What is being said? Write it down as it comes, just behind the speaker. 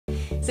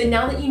So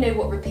now that you know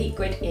what Repeat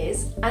Grid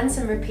is and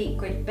some Repeat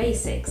Grid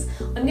basics,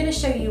 I'm going to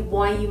show you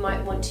why you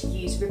might want to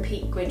use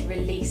Repeat Grid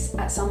Release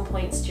at some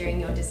points during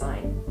your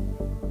design.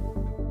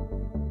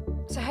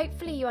 So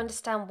hopefully you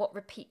understand what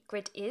Repeat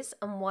Grid is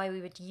and why we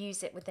would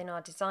use it within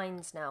our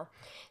designs now.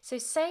 So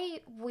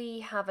say we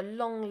have a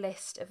long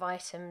list of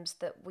items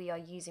that we are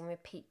using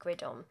Repeat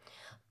Grid on,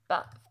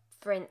 but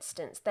for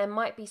instance, there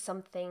might be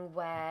something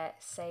where,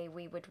 say,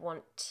 we would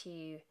want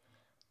to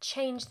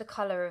change the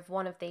colour of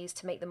one of these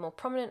to make them more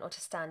prominent or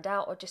to stand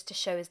out or just to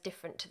show as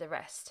different to the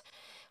rest.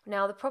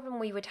 Now, the problem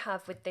we would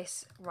have with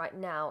this right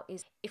now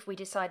is if we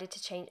decided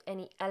to change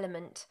any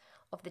element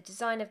of the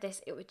design of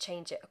this, it would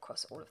change it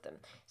across all of them.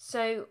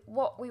 So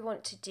what we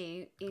want to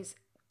do is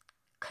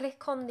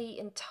click on the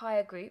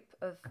entire group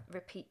of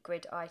Repeat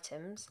Grid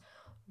items,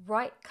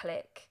 right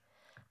click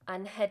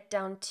and head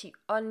down to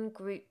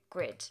Ungroup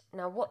Grid.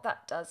 Now what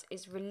that does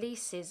is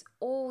releases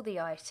all the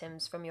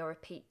items from your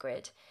Repeat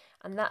Grid,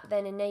 and that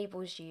then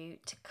enables you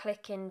to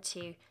click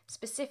into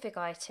specific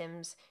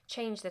items,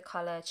 change the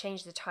colour,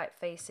 change the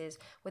typefaces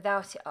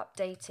without it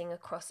updating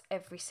across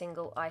every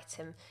single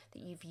item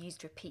that you've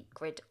used Repeat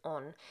Grid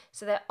on.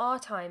 So there are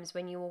times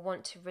when you will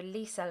want to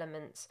release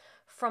elements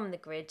from the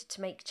grid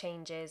to make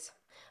changes,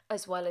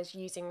 as well as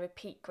using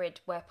Repeat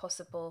Grid where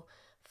possible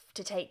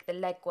to take the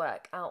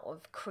legwork out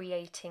of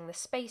creating the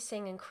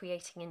spacing and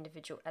creating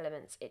individual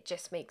elements. It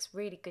just makes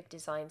really good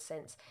design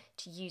sense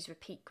to use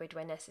Repeat Grid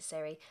where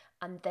necessary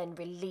and then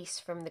release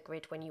from the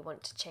grid when you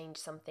want to change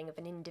something of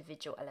an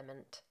individual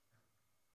element.